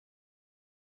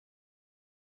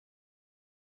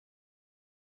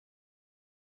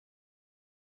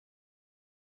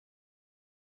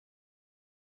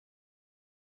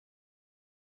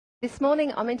This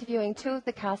morning I'm interviewing two of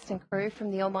the cast and crew from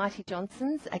The Almighty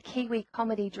Johnsons, a Kiwi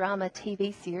comedy drama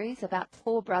TV series about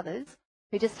four brothers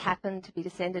who just happen to be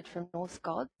descended from Norse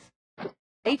gods.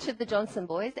 Each of the Johnson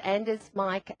boys, Anders,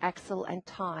 Mike, Axel and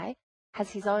Ty, has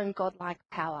his own godlike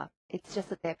power. It's just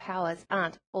that their powers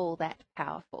aren't all that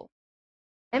powerful.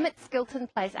 Emmett Skilton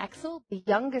plays Axel, the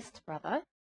youngest brother,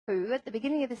 who at the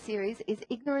beginning of the series is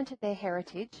ignorant of their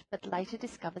heritage but later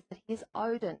discovers that he is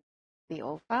Odin, the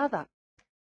All-Father.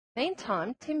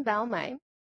 Meantime, Tim Balme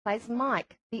plays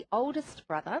Mike, the oldest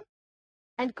brother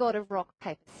and god of rock,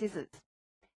 paper, scissors.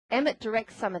 Emmett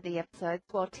directs some of the episodes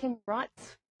while Tim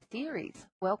writes the series.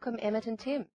 Welcome, Emmett and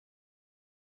Tim.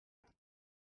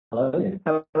 Hello.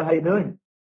 How are you doing?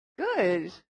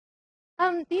 Good.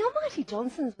 The Almighty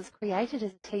Johnsons was created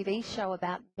as a TV show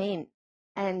about men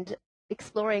and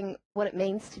exploring what it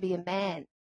means to be a man.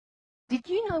 Did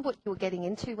you know what you were getting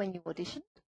into when you auditioned?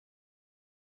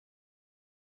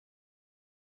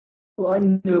 Well, I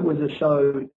knew it was a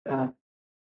show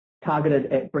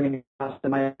targeted at bringing us the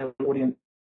male audience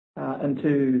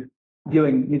into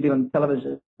viewing New Zealand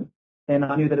television, and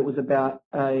I knew that it was about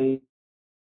a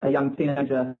young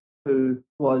teenager who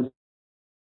was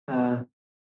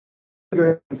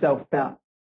figuring himself out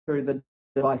through the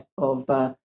device of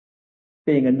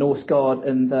being a Norse god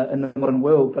in the modern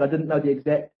world. But I didn't know the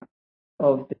exact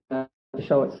of the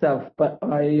show itself. But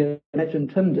I imagine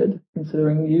Tim did,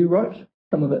 considering you wrote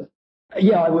some of it.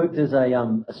 Yeah, I worked as a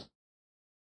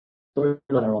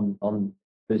storyliner on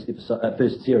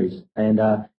first series, and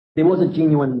there was a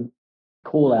genuine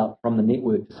call out from the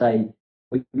network to say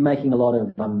we're making a lot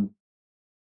of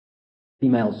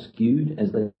female skewed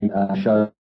as the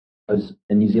shows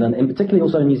in New Zealand, and particularly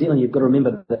also in New Zealand. You've got to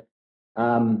remember that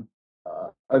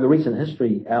over recent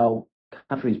history, our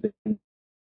country's been,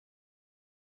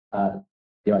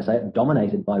 dare I say it,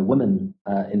 dominated by women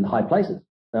in high places.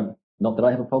 Not that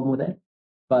I have a problem with that,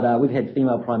 but we've had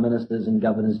female prime ministers and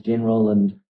governors general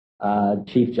and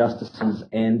chief justices,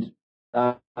 and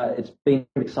it's been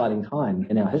an exciting time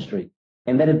in our history.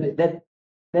 And that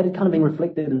had kind of been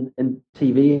reflected in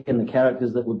TV and the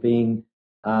characters that were being,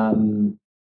 dominating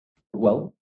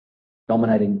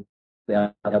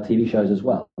our TV shows as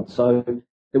well. So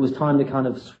it was time to kind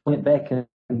of swing it back and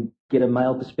get a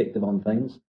male perspective on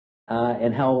things,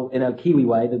 and how, in our Kiwi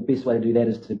way, the best way to do that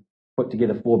is to put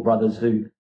together four brothers who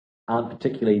aren't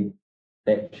particularly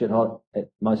that shit hot at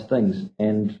most things,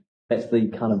 and that's the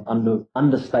kind of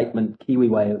understatement Kiwi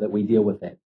way that we deal with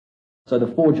that. So the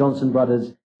four Johnson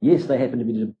brothers, yes, they happen to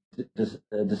be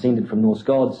descended from Norse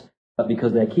gods, but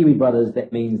because they're Kiwi brothers,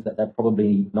 that means that they're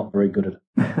probably not very good at it.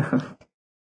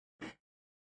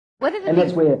 And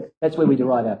that's where we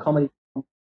derive our comedy from,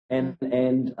 and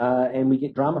we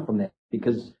get drama from that,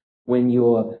 because when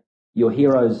your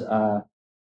heroes are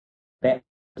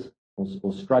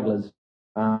or strugglers,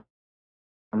 that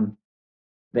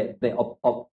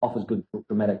offers good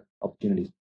dramatic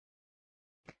opportunities.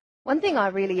 One thing I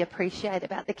really appreciate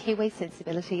about the Kiwi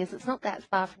sensibility is it's not that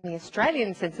far from the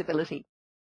Australian sensibility.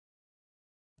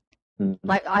 Mm-hmm.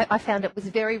 Like I found it was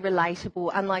very relatable,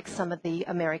 unlike some of the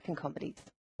American comedies.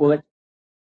 Well,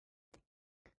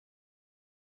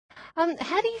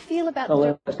 how do you feel about?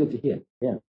 That's good to hear.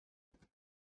 Yeah.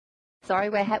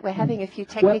 Sorry, we're having a few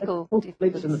technical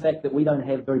difficulties. In the fact that we don't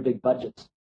have very big budgets.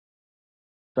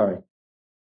 Sorry.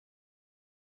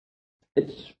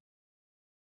 It's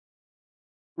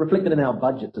reflected in our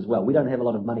budgets as well. We don't have a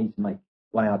lot of money to make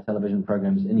 1-hour television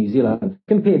programs in New Zealand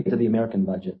compared to the American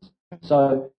budgets.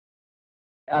 So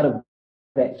out of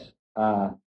that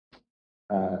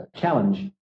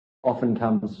challenge often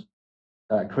comes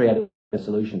creative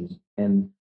solutions,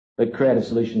 and the creative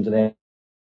solution to that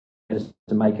is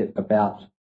to make it about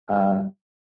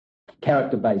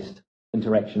character-based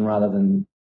interaction rather than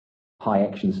high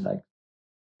action stakes.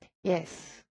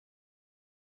 Yes.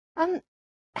 How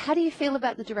do you feel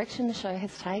about the direction the show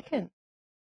has taken?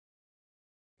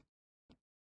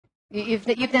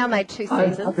 You've now made 2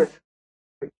 seasons.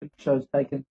 The show's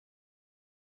taken.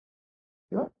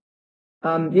 Yeah,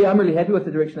 I'm really happy with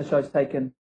the direction the show's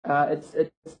taken. It's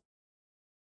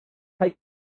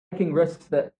taking risks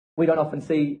that we don't often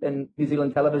see in New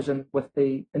Zealand television, with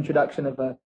the introduction of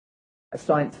a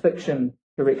science fiction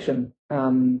direction,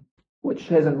 which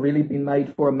hasn't really been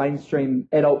made for a mainstream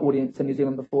adult audience in New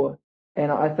Zealand before.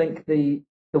 And I think the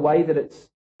way that it's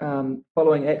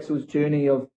following Axel's journey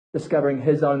of discovering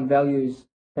his own values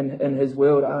in his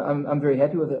world, I'm very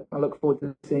happy with it. I look forward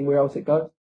to seeing where else it goes.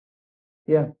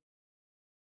 Yeah.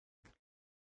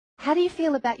 How do you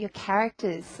feel about your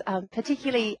characters,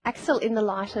 particularly Axel in the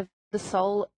light of the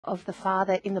soul of the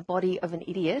father in the body of an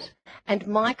idiot, and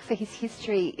Mike for his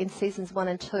history in seasons 1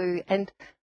 and 2, and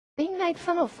being made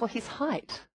fun of for his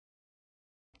height.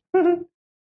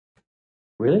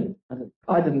 Really?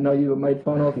 I didn't know you were made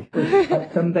fun of.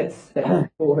 Tim, that's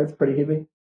pretty heavy.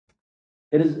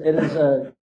 It is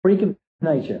a freak of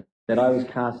nature that I was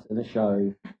cast in a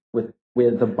show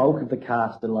where the bulk of the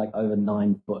cast are like over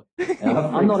 9 foot.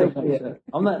 I'm not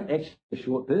actually a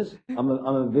short person. I'm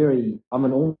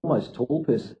an almost tall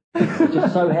person. It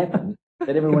just so happened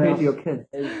that everyone else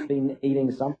has been eating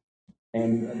something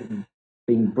and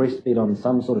being breastfed on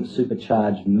some sort of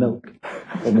supercharged milk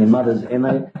from their mothers,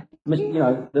 and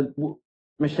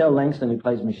Michelle Langston, who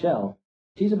plays Michelle,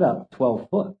 she's about 12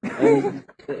 foot,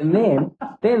 and then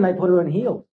they put her in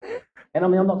heels, and I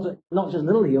mean, I'm not just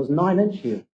little heels, 9-inch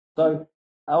heels. So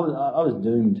I was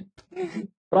doomed.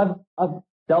 But I've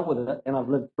dealt with it, and I've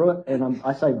lived through it, and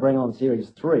I say bring on series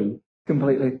 3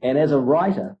 completely. And as a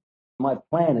writer, my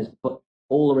plan is to put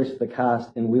all the rest of the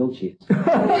cast in wheelchairs.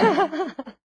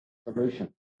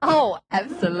 Solution. Oh,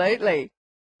 absolutely.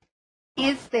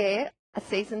 Is there a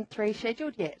season 3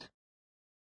 scheduled yet?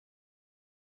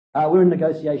 We're in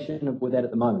negotiation with that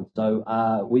at the moment. So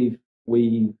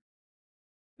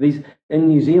these in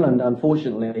New Zealand,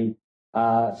 unfortunately,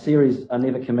 series are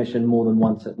never commissioned more than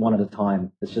one at a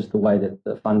time. It's just the way that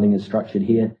the funding is structured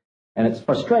here, and it's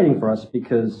frustrating for us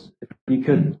because if you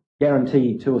could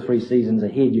guarantee 2 or 3 seasons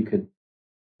ahead,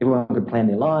 everyone could plan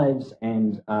their lives,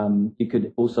 and you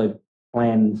could also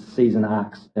plan season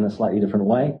arcs in a slightly different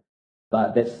way.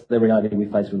 But that's the reality we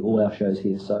face with all our shows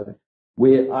here. So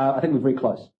I think we're very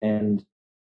close, and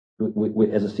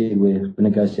as I said, we're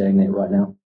negotiating that right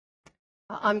now.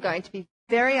 I'm going to be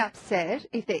very upset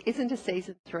if there isn't a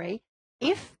season 3.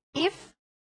 If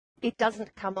it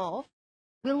doesn't come off,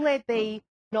 will there be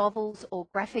novels or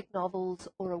graphic novels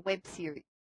or a web series?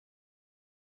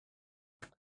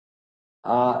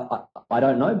 I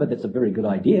don't know, but that's a very good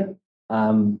idea.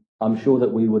 I'm sure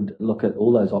that we would look at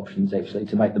all those options actually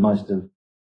to make the most of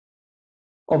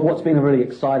what's been a really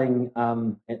exciting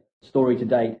story to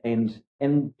date, and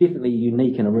definitely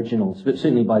unique and original,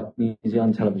 certainly by New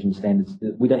Zealand television standards.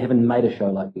 We haven't made a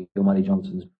show like the Almighty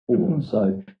Johnsons before.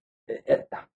 So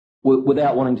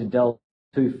without wanting to delve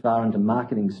too far into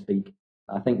marketing speak,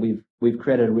 I think we've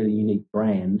created a really unique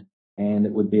brand, and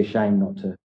it would be a shame not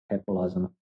to capitalise on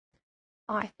it.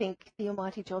 I think the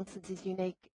Almighty Johnsons is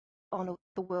unique on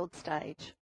the world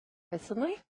stage,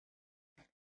 personally.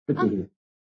 Good to hear.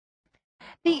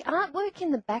 The artwork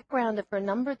in the background of a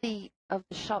number of the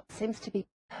shots seems to be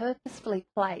purposefully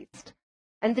placed,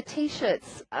 and the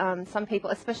T-shirts some people,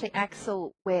 especially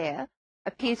Axel, wear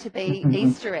appear to be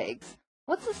Easter eggs.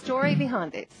 What's the story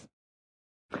behind this?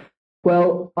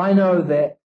 Well, I know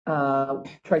that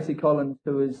Tracy Collins,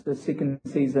 who is the 2nd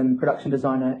season production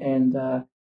designer, and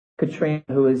Katrina,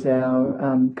 who is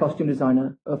our costume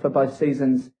designer for both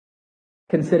seasons,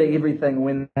 consider everything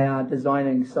when they are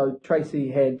designing. So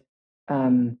Tracy had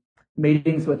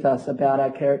meetings with us about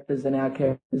our characters and our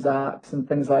characters' arcs and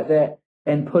things like that,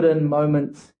 and put in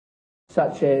moments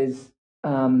such as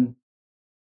some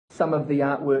of the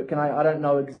artwork, and I don't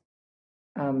know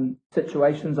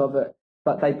situations of it,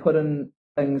 but they put in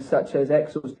things such as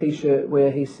Axel's T-shirt,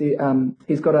 where he's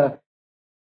got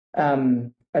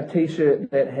a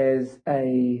T-shirt that has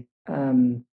a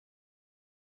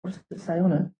what does it say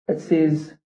on it? It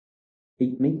says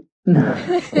 "Eat me." No,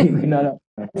 no.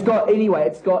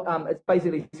 It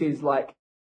basically says like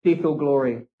death or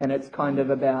glory, and it's kind of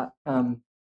about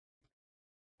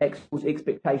Axel's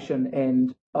expectation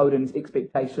and Odin's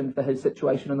expectation for his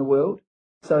situation in the world.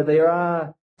 So there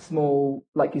are small,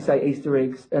 like you say, Easter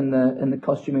eggs in the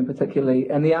costuming particularly,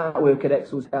 and the artwork at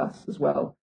Axel's house as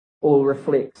well, all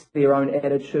reflects their own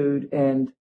attitude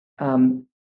and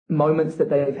moments that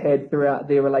they've had throughout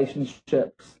their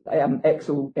relationships.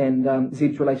 Axel and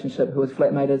Zed's relationship, who was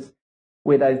flatmaters,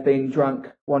 where they've been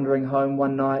drunk wandering home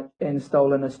one night and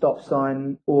stolen a stop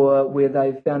sign, or where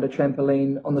they've found a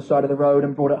trampoline on the side of the road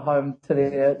and brought it home to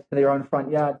their own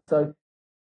front yard. So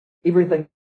everything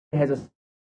has a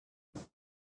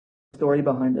story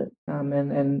behind it,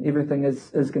 and everything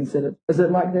is considered. Is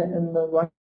it like that in the writing?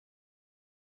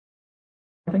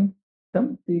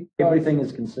 Everything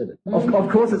is considered.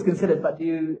 Of course it's considered, but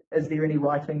is there any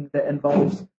writing that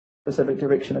involves specific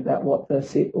direction about what the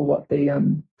set or what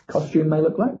the costume may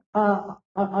look like?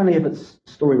 Only if it's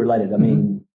story related. I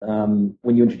mean,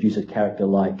 when you introduce a character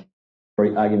like, for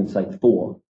argument's sake,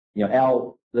 Thor,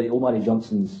 the Almighty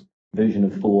Johnson's version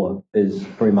of Thor is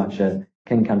very much a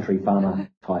king country farmer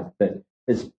type that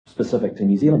is specific to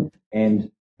New Zealand,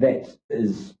 and that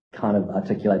is kind of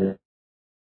articulated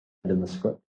in the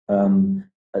script.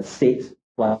 set.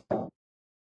 Like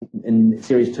in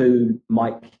series 2,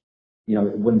 Mike,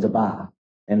 wins a bar,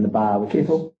 and the bar. Which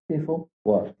Careful.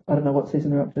 What? I don't know what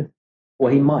season they're up to.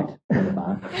 Well, he might win a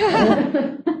bar.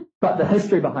 But the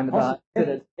history behind the bar did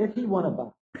it. If he won a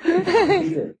bar,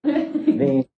 then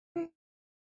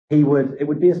it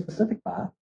would be a specific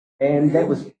bar, and that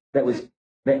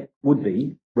would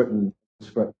be written in the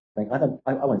script.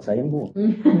 I won't say anymore.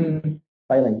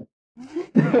 Failing.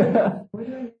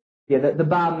 Yeah, the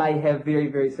bar may have very,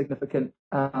 very significant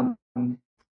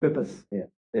purpose. Yeah,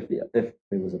 if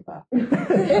there was a bar.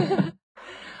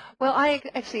 Well, I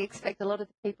actually expect a lot of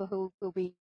the people who will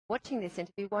be watching this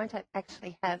interview won't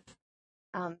actually have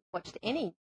watched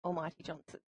any Almighty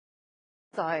Johnson.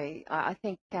 So I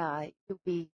think you'll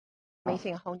be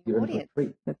meeting a whole new audience.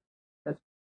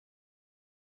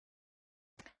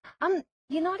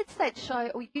 United States show,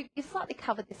 you slightly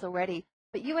covered this already,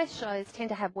 but US shows tend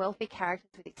to have wealthy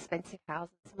characters with expensive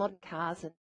houses, modern cars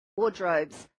and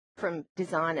wardrobes from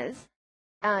designers.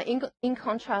 In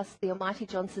contrast, the Almighty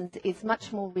Johnsons is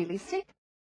much more realistic.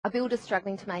 A builder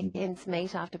struggling to make ends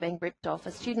meet after being ripped off,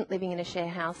 a student living in a share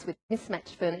house with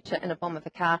mismatched furniture and a bomb of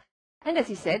a car, and as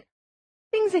you said,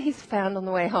 things are his found on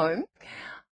the way home.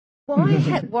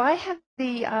 Why have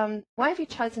you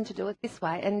chosen to do it this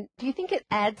way? And do you think it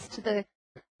adds to the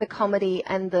comedy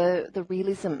and the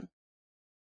realism?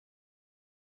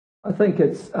 I think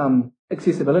it's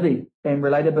accessibility and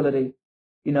relatability.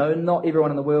 Not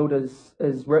everyone in the world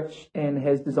is rich and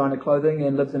has designer clothing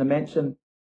and lives in a mansion.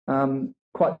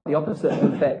 Quite the opposite,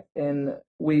 in fact. And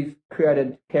we've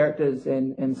created characters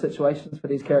and situations for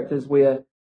these characters where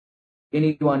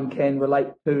anyone can relate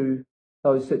to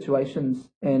those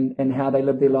situations and how they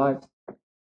live their lives.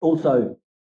 Also,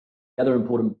 the other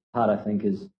important part, I think,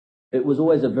 is it was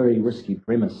always a very risky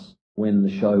premise when the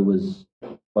show was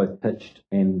both pitched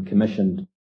and commissioned.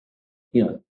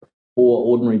 4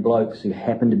 ordinary blokes who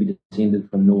happened to be descended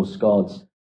from Norse gods.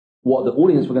 What the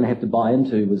audience were going to have to buy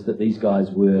into was that these guys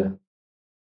were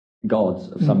gods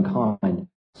of some kind.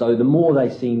 So the more they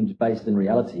seemed based in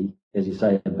reality, as you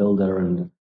say, a builder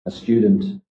and a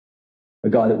student, a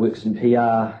guy that works in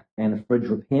PR and a fridge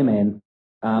repairman,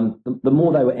 the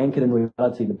more they were anchored in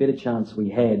reality, the better chance we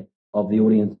had of the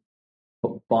audience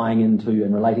buying into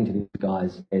and relating to these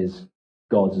guys as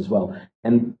gods as well.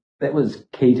 And that was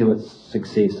key to its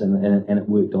success, and it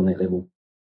worked on that level.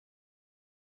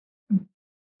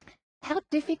 How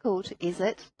difficult is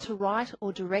it to write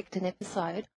or direct an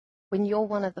episode when you're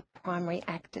one of the primary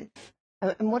actors?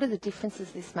 And what are the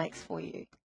differences this makes for you?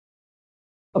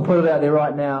 I'll put it out there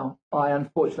right now. I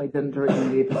unfortunately didn't direct any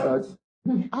of the episodes.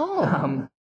 Oh.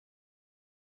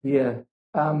 Yeah.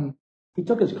 He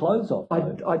took his clothes off. I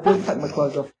did take my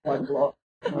clothes off quite a lot.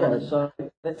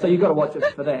 So you've got to watch it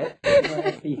for that.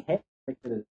 He had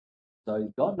directed it,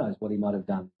 so God knows what he might have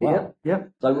done. Wow. Yeah.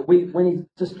 So when he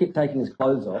just kept taking his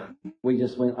clothes off, we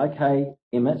just went, okay,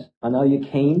 Emmett, I know you're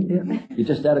keen. Yeah. You're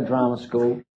just out of drama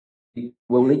school.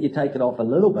 We'll let you take it off a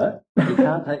little bit. You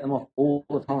can't take them off all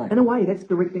the time. In a way, that's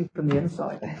directing from the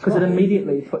inside, because it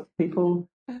immediately puts people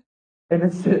in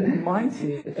a certain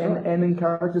mindset and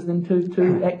encourages them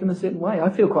to act in a certain way. I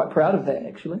feel quite proud of that,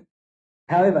 actually.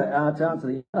 However, to answer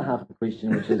the other half of the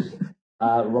question, which is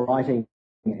writing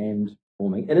and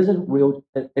performing,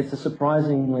 it's a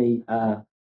surprisingly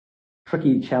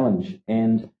tricky challenge,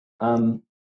 and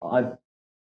I've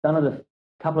done it a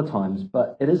couple of times,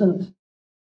 but it isn't.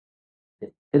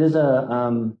 It is there's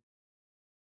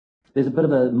a bit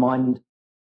of a mind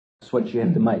switch you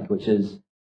have to make, which is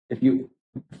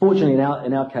fortunately in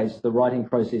our case, the writing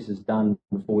process is done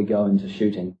before we go into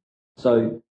shooting.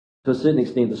 So to a certain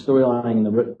extent, the storylining and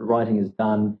the writing is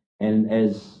done, and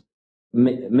as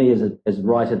me as a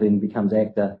writer then becomes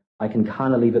actor, I can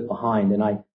kind of leave it behind, and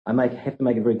I have to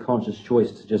make a very conscious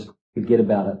choice to just forget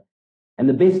about it. And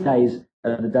the best days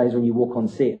are the days when you walk on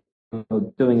set,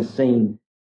 doing a scene,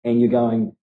 and you're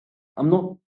going, I'm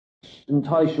not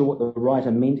entirely sure what the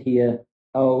writer meant here.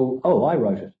 Oh, I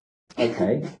wrote it.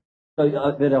 Okay. So,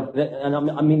 and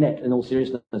I mean that in all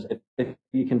seriousness. If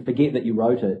you can forget that you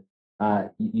wrote it,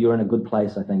 you're in a good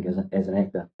place, I think, as an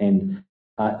actor. And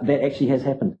that actually has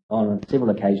happened on several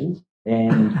occasions,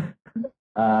 and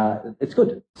it's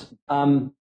good.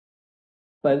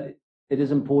 But it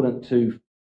is important to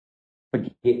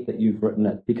forget that you've written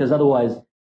it, because otherwise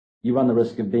you run the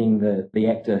risk of being the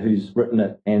actor who's written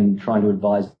it and trying to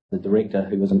advise the director,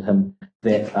 who isn't him,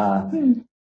 that on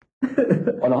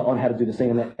how to do the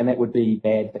scene, and that would be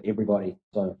bad for everybody.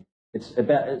 So it's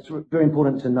very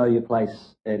important to know your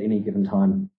place at any given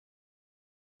time.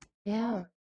 Yeah.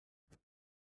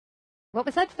 What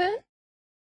was that, Fern?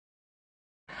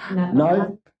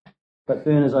 No. but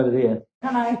Fern is over there.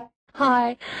 Hello.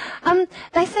 Hi.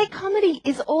 They say comedy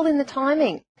is all in the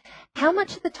timing. How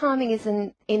much of the timing is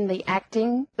in the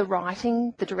acting, the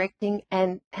writing, the directing,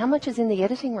 and how much is in the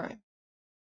editing room?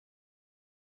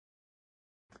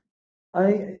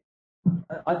 I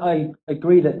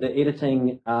agree that the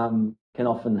editing can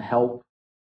often help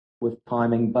with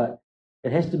timing, but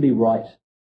it has to be right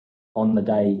on the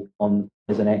day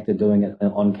as an actor doing it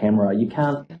on camera. You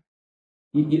can't.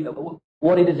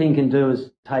 What editing can do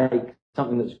is take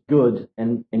something that's good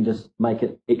and just make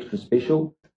it extra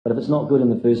special. But if it's not good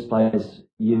in the first place,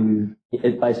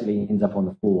 it basically ends up on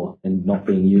the floor and not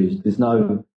being used. There's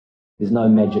no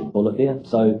magic bullet there.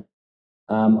 So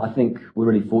I think we're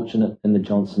really fortunate in the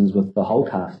Johnsons with the whole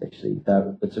cast. Actually,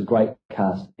 it's a great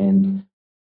cast, and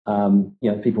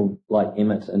people like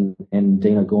Emmett and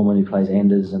Dina Gorman, who plays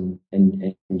Anders, and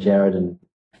Jared and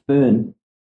Fern.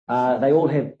 They all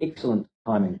have excellent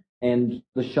timing, and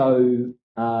the show.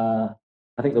 I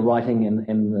think the writing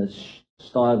and the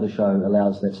style of the show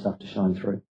allows that stuff to shine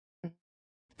through.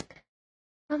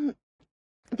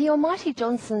 The Almighty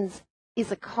Johnsons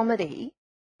is a comedy,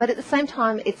 but at the same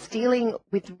time it's dealing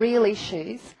with real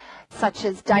issues such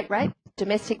as date rape,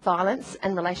 domestic violence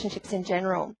and relationships in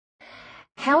general.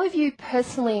 How have you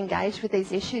personally engaged with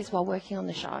these issues while working on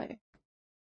the show?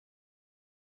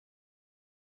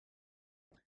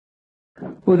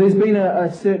 Well, there's been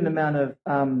a certain amount of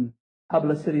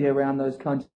publicity around those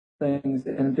kinds of things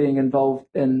and being involved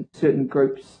in certain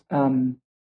groups,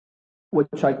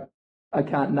 which I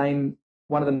can't name.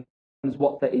 One of them is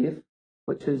What the F,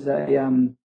 which is a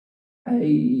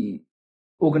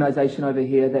organisation over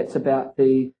here that's about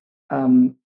the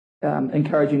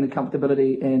encouraging the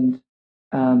comfortability and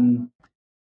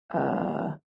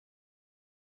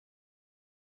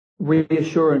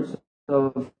reassurance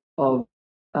of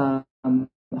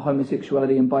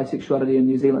homosexuality and bisexuality in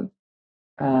New Zealand.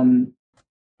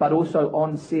 But also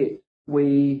on set,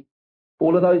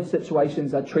 all of those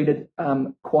situations are treated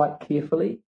quite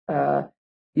carefully.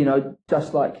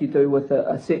 Just like you do with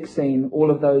a sex scene, all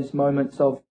of those moments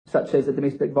such as a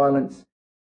domestic violence,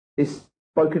 is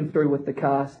spoken through with the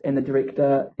cast and the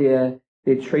director. They're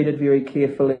treated very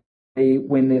carefully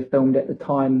when they're filmed at the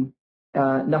time.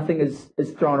 Nothing is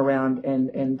thrown around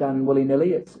and done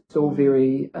willy-nilly. It's all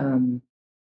very,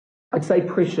 I'd say,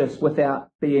 precious without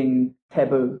being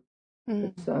taboo.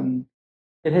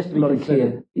 It has to be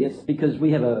considered, yes, because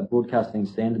we have a broadcasting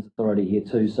standards authority here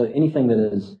too. So anything that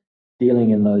is dealing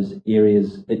in those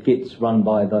areas, it gets run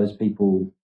by those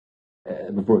people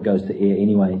before it goes to air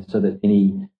anyway. So that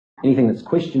anything that's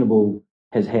questionable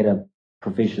has had a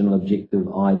professional, objective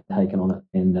eye taken on it,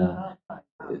 and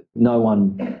no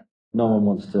one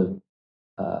wants to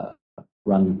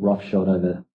run roughshod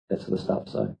over that sort of stuff.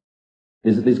 So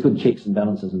there's good checks and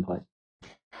balances in place.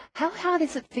 How hard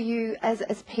is it for you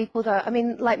as people, though? I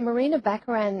mean, like Marina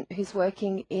Baccaran, who's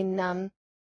working in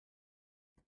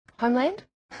Homeland,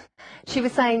 she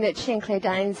was saying that she and Claire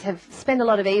Danes have spent a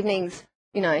lot of evenings,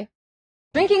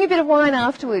 drinking a bit of wine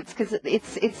afterwards because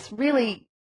it's really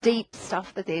deep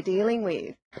stuff that they're dealing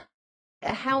with.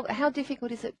 How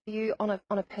difficult is it for you on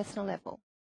a personal level?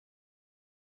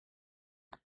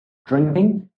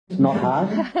 Drinking, it's not hard.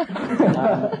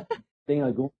 Being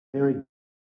a very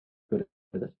good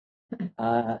with it.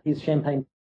 He's champagne.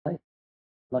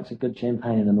 Likes a good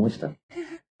champagne and an oyster.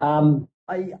 I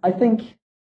think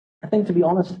to be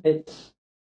honest, it's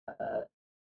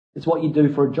what you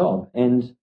do for a job,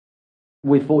 and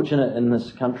we're fortunate in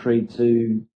this country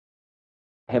to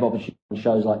have opportunity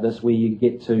shows like this where you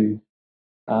get to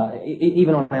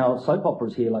even on our soap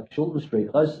operas here, like Shorten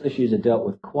Street, those issues are dealt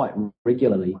with quite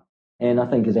regularly, and I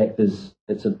think as actors,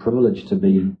 it's a privilege to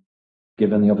be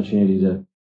given the opportunity to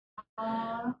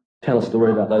tell a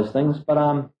story about those things. But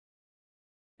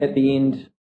at the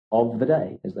end of the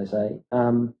day, as they say,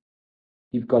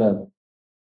 you've got to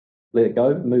let it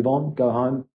go, move on, go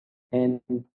home, and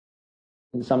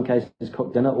in some cases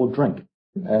cook dinner or drink.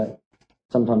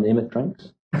 Sometimes Emmett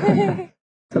drinks.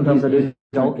 Sometimes I do.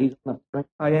 He's enough to drink.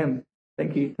 I am.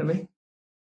 Thank you, Timmy.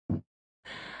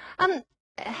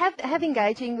 Have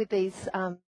engaging with these,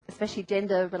 especially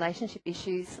gender relationship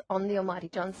issues on the Almighty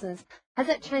Johnsons, has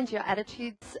that changed your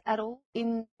attitudes at all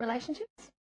in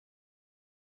relationships?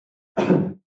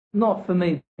 Not for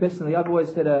me personally. I've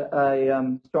always had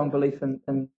a strong belief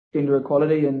in gender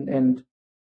equality and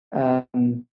all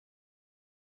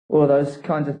of those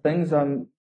kinds of things. I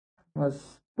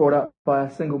was brought up by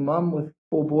a single mum with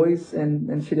 4 boys,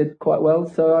 and she did quite well.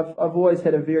 So I've always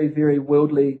had a very, very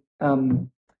worldly,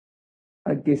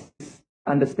 I guess,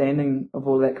 understanding of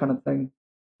all that kind of thing.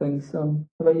 How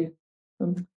about you?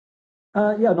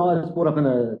 Yeah, no, I was brought up in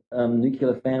a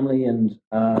nuclear family, and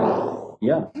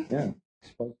yeah,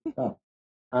 exposed stuff.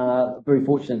 Very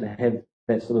fortunate to have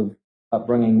that sort of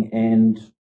upbringing, and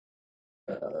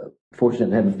fortunate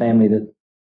to have a family that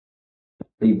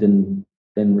believed in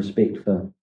respect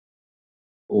for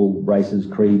all races,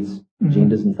 creeds,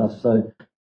 genders, and stuff. So,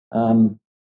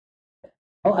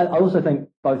 I also think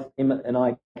both Emmett and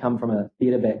I come from a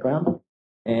theatre background,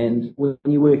 and when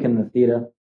you work in the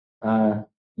theatre,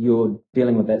 you're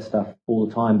dealing with that stuff all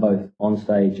the time, both on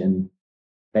stage and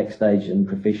backstage in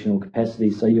professional capacity.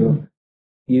 So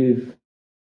you've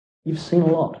seen a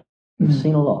lot. You've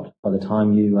seen a lot by the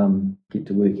time you get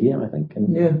to work here, I think.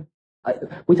 And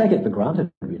we take it for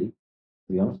granted, really, to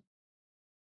be honest.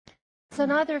 So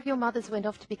neither of your mothers went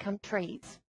off to become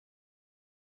trees?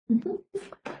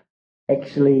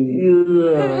 Actually,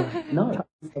 no.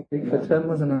 For Tim,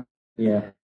 wasn't it?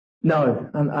 Yeah. No,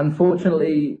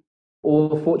 unfortunately,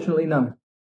 or fortunately, no.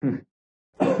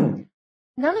 None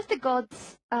of the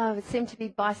gods seem to be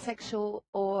bisexual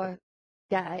or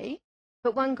gay,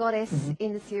 but one goddess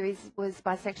in the series was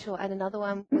bisexual and another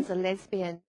one was a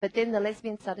lesbian. But then the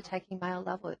lesbian started taking male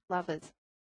lovers.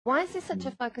 Why is there such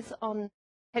a focus on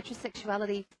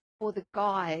heterosexuality for the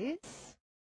guys?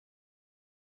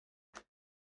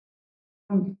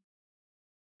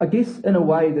 I guess in a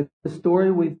way that the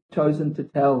story we've chosen to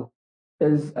tell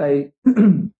is a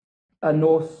a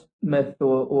Norse myth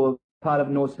or part of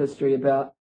Norse history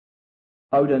about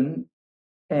Odin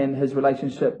and his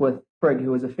relationship with Frigg,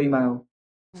 who is a female.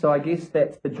 So I guess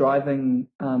that's the driving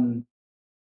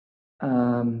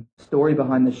story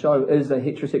behind the show, is a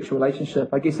heterosexual relationship.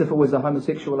 I guess if it was a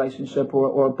homosexual relationship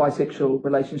or a bisexual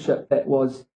relationship that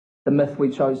was the myth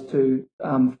we chose to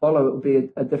follow, it would be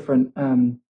a different,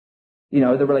 the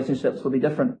relationships will be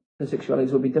different, the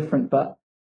sexualities will be different, but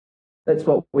that's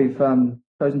what we've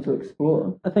chosen to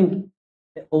explore. I think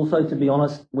also, to be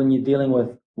honest, when you're dealing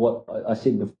with what I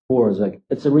said before, is like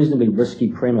it's a reasonably risky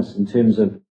premise in terms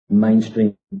of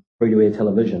mainstream free-to-air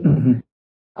television.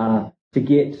 To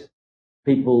get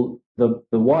people, the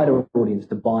wider audience,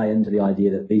 to buy into the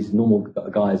idea that these normal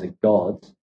guys are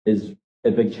gods is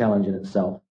a big challenge in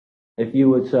itself. If you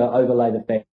were to overlay the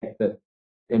fact that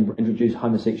introduce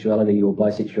homosexuality or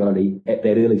bisexuality at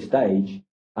that early stage,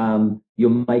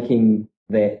 you're making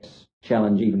that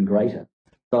challenge even greater.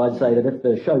 So I'd say that if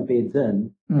the show beds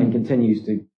in and continues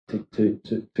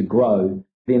to grow,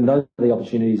 then those are the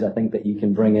opportunities I think that you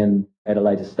can bring in at a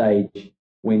later stage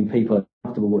when people are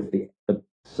comfortable with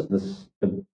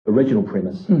the original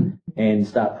premise and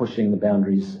start pushing the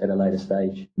boundaries at a later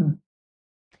stage.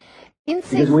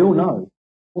 Because we all know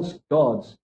most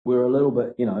gods were a little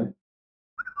bit,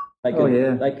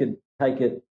 they could take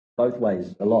it both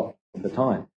ways a lot of the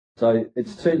time. So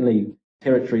it's certainly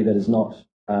territory that is not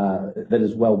that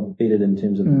is well bedded in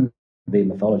terms of their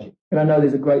mythology. And I know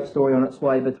there's a great story on its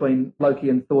way between Loki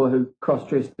and Thor, who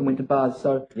cross-dressed and went to bars.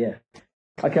 So yeah,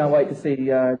 I can't wait to see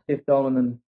Jeff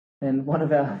Dolan and one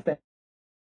of our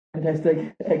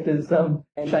fantastic actors,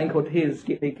 Shane Cortez,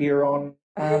 get their gear on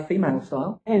female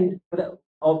style. And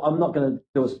I'm not going to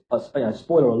do a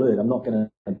spoiler alert. I'm not going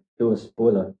to do a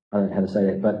spoiler. I don't know how to say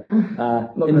that, but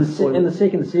in the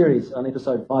second series, on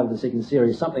episode 5 of the second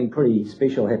series, something pretty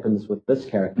special happens with this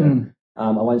character. I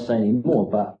won't say any more,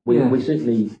 but we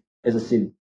certainly, as I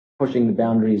said, pushing the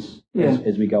boundaries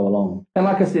as we go along. And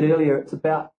like I said earlier, it's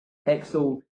about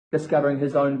Axel discovering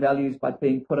his own values by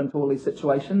being put into all these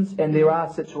situations, and there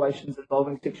are situations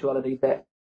involving sexuality that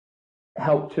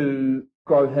help to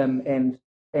grow him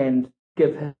and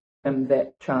give him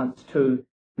that chance to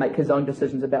make his own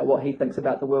decisions about what he thinks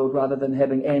about the world, rather than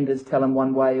having Anders tell him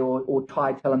one way or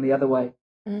Ty tell him the other way.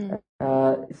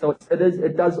 So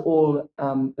it does all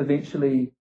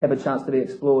eventually have a chance to be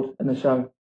explored in the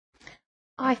show.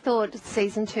 I thought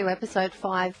season 2, episode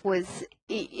 5 was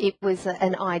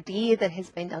an idea that has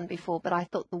been done before, but I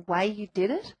thought the way you did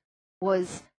it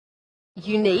was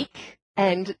unique,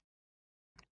 and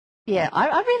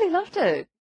I really loved it.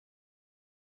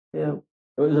 Yeah,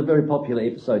 it was a very popular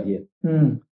episode here.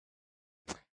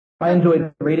 I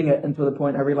enjoyed reading it until the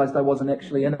point I realised I wasn't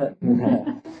actually in it,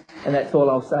 and that's all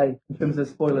I'll say in terms of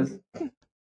spoilers.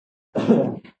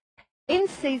 In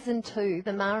season 2,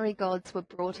 the Maori gods were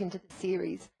brought into the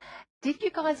series. Did you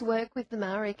guys work with the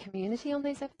Maori community on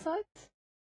these episodes?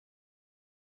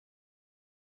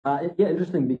 Yeah,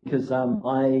 interesting, because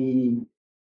I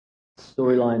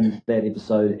storylined that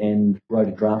episode and wrote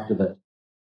a draft of it.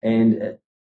 And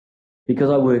because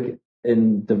I work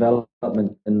in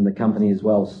development in the company as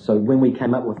well, so when we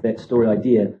came up with that story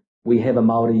idea, we have a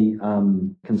Maori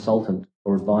consultant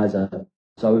or advisor.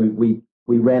 So we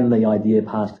ran the idea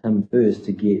past him first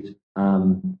to get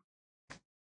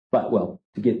But, well,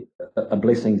 to get a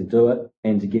blessing to do it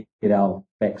and to get our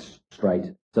facts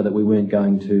straight so that we weren't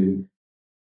going to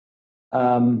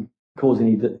cause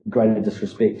any greater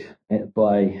disrespect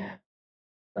by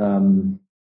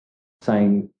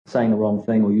saying the wrong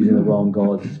thing or using the wrong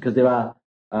gods, because there are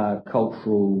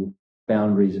cultural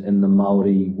boundaries in the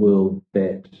Māori world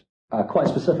that are quite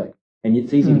specific, and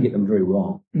it's easy to get them very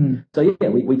wrong. So yeah,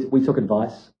 we took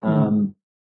advice, and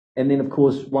then of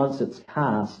course once it's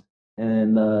cast,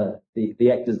 and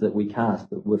the actors that we cast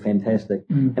were fantastic,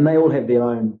 and they all have their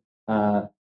own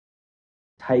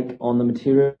take on the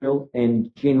material,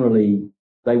 and generally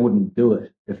they wouldn't do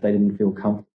it if they didn't feel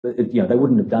comfortable. You know, they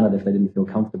wouldn't have done it if they didn't feel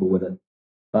comfortable with it.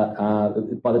 But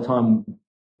by the time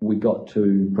we got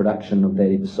to production of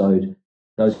that episode,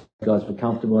 those guys were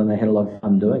comfortable and they had a lot of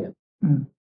fun doing it.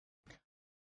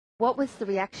 What was the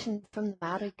reaction from the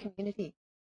Māori community?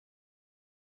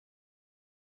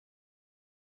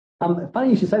 Funny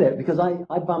you should say that, because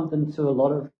I bumped into a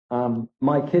lot of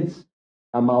my kids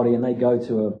are Māori and they go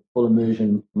to a full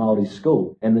immersion Māori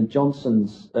school, and the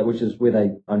Johnsons, which is where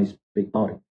they only speak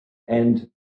Māori, and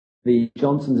the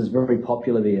Johnsons is very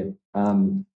popular there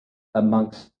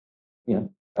amongst, you know,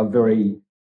 a very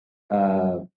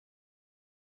broad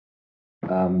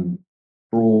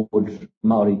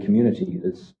Māori community.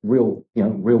 It's real, you know,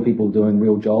 real people doing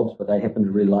real jobs, but they happen to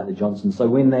really like the Johnsons. So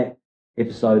when that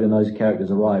episode and those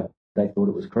characters arrived, they thought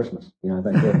it was Christmas. You know,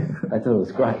 they thought it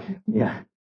was great. Yeah,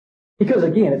 because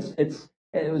again, it's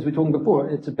as we were talking before,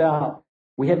 it's about,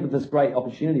 we have this great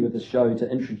opportunity with this show to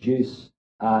introduce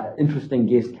interesting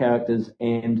guest characters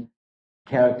and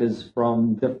characters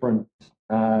from different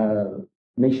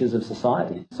niches of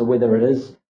society. So whether it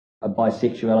is a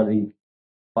bisexual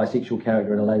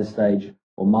character at a later stage,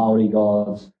 or Maori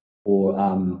gods, or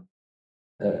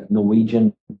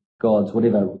Norwegian gods,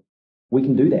 whatever, we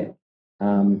can do that.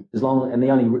 As long, and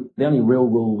the only real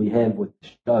rule we have with the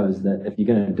show is that if you're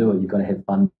going to do it, you've got to have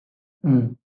fun.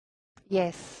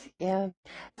 Yes, yeah.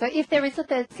 So if there is a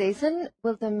third season,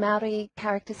 will the Maori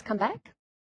characters come back?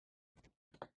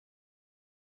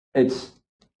 It's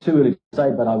too early to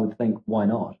say, but I would think, why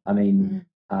not? I mean,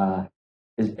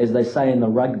 as they say in the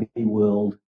rugby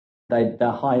world,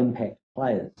 they're high impact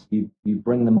players. You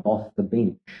bring them off the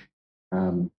bench.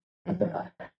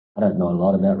 I don't know a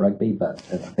lot about rugby, but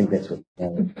I think that's what.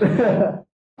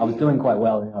 I was doing quite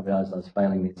well, and I realised I was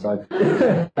failing there. So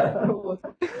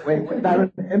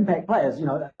they're impact players, you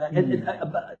know.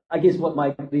 I guess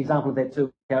the example of that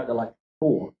too, a character like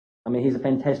Thor. I mean, he's a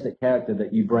fantastic character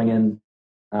that you bring in.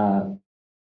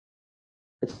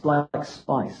 It's like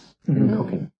spice in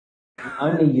cooking. You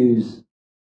only use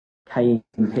cayenne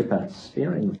pepper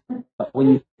sparingly, but when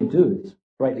you do, it's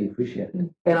greatly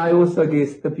appreciated. And I also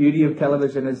guess the beauty of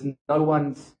television is no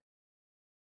one's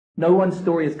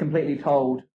story is completely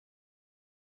told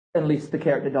unless the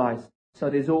character dies. So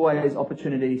there's always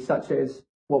opportunities, such as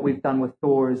what we've done with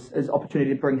Thor, is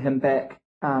opportunity to bring him back,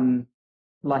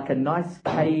 like a nice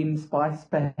cayenne spice,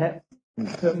 perhaps.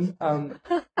 Bring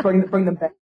them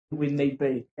back when need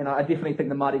be. And I definitely think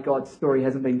the Māori Gods story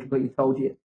hasn't been completely told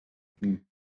yet.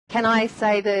 Can I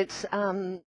say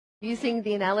that using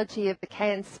the analogy of the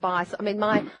cayenne spice, I mean,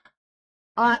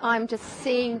 I'm just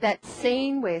seeing that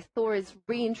scene where Thor is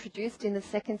reintroduced in the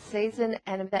second season,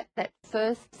 and that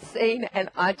first scene, and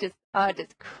I just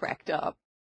cracked up.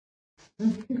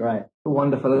 Great.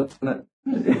 Wonderful, isn't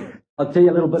it? I'll tell you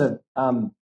a little bit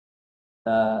of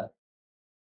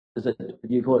do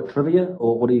you call it trivia,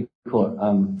 or what do you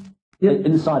call it?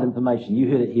 Inside information. You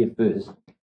heard it here first.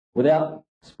 Without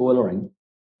spoilering,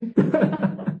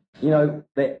 you know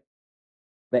that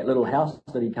little house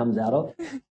that he comes out of?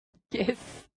 Yes.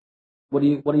 What do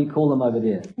you call them over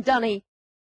there? Dunny.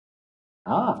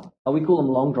 We call them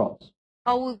long drops.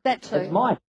 Oh, well, that too. It's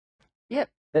mine. Yep.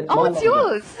 That's it's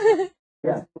yours.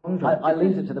 Yeah. I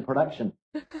lent it to the production.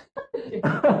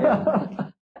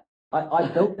 Yeah. I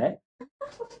built that.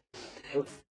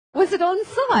 Was it on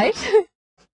site?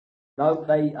 No,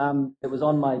 it was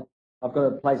on I've got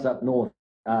a place up north,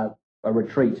 a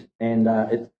retreat, and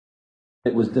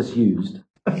it was disused.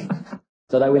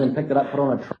 So they went and picked it up, put it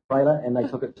on a trailer, and they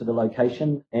took it to the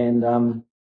location, and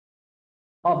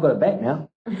I've got it back now.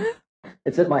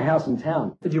 It's at my house in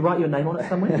town. Did you write your name on it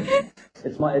somewhere?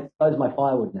 It's my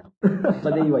firewood now.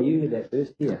 So anyway, you heard that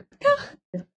first here.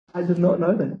 I did not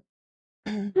know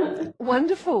that.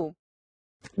 Wonderful.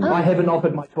 I haven't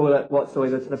offered my toilet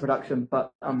whatsoever to the production,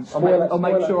 but I'll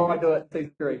make sure I do it in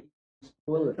season 3.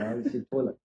 Spoil it now. It's your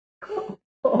toilet.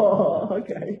 Oh,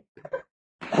 okay.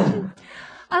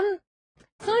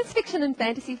 Science fiction and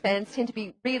fantasy fans tend to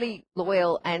be really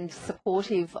loyal and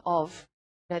supportive of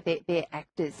their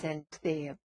actors and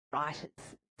their writers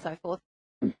and so forth.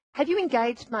 Have you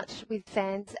engaged much with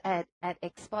fans at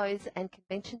expos and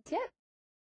conventions yet?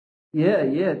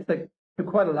 Yeah. To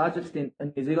quite a large extent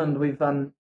in New Zealand. We've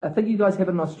I think you guys have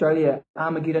in Australia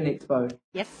Armageddon Expo.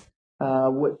 Yes.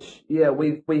 Which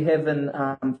we have in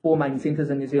 4 main centres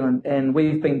in New Zealand, and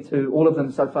we've been to all of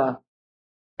them so far.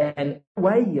 And in a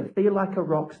way, you feel like a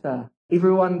rock star.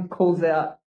 Everyone calls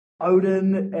out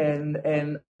Odin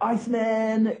and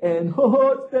Iceman and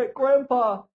it's that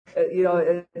grandpa.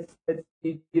 You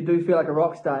do feel like a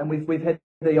rock star, and we've had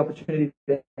the opportunity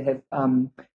to have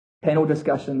panel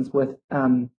discussions with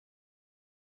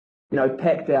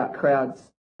packed out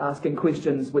crowds asking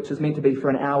questions, which is meant to be for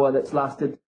an hour, that's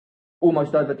lasted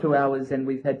almost over 2 hours, and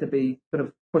we've had to be sort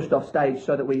of pushed off stage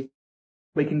so that we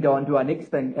can go and do our next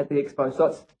thing at the expo. So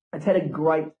it's had a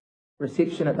great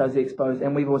reception at those expos,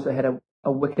 and we've also had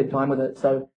a wicked time with it.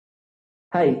 So,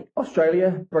 hey,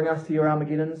 Australia, bring us to your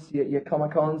Armageddons, your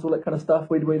Comic-Cons, all that kind of stuff.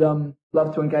 We'd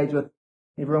love to engage with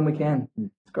everyone we can.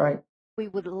 It's great. We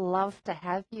would love to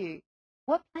have you.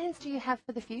 What plans do you have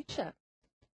for the future?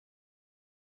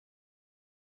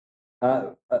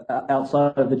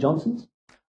 Outside of the Johnsons?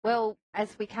 Well,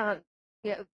 as we can't,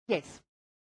 yes.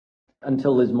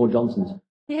 Until there's more Johnsons.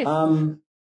 Yes.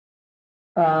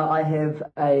 I have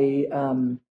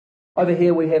over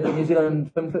here we have the New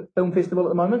Zealand Film Festival at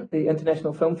the moment, the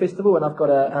International Film Festival, and I've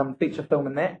got a feature film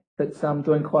in that's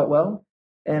doing quite well.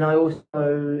 And I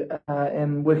also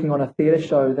am working on a theatre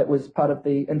show that was part of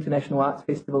the International Arts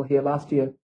Festival here last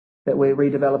year that we're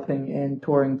redeveloping and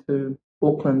touring to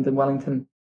Auckland and Wellington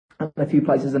and a few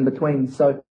places in between.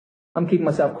 So I'm keeping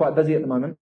myself quite busy at the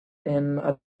moment. And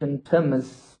Tim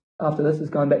after this is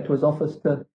going back to his office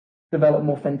to develop a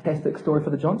more fantastic story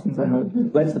for the Johnsons, I hope.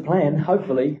 That's the plan.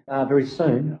 Hopefully, very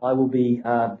soon, I will be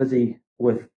busy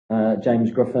with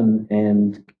James Griffin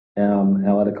and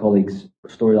our other colleagues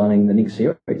storylining the next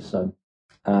series. So,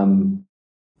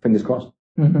 fingers crossed.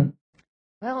 Mm-hmm.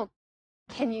 Well,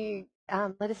 can you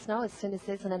let us know as soon as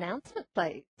there's an announcement,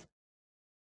 please?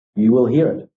 You will hear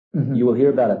it. Mm-hmm. You will hear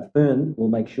about it. Fern will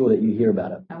make sure that you hear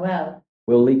about it. Oh, well.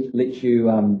 We'll let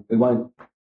you. We won't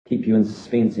keep you in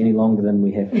suspense any longer than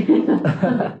we have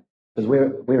to. Because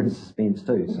we're in suspense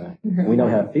too, so we know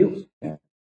how it feels. Yeah.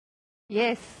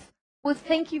 Yes. Well,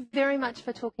 thank you very much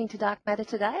for talking to Dark Matter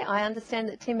today. I understand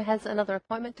that Tim has another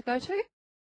appointment to go to.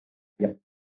 Yep.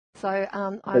 So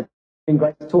It's been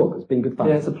great to talk. It's been good fun.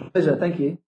 Yeah, it's a pleasure. Thank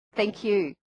you. Thank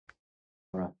you.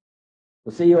 All right.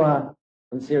 We'll see you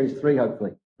in Series 3,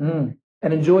 hopefully. And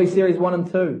enjoy Series 1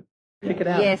 and 2. Check it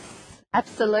out. Yes,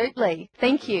 absolutely.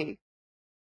 Thank you.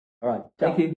 All right.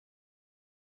 Thank you.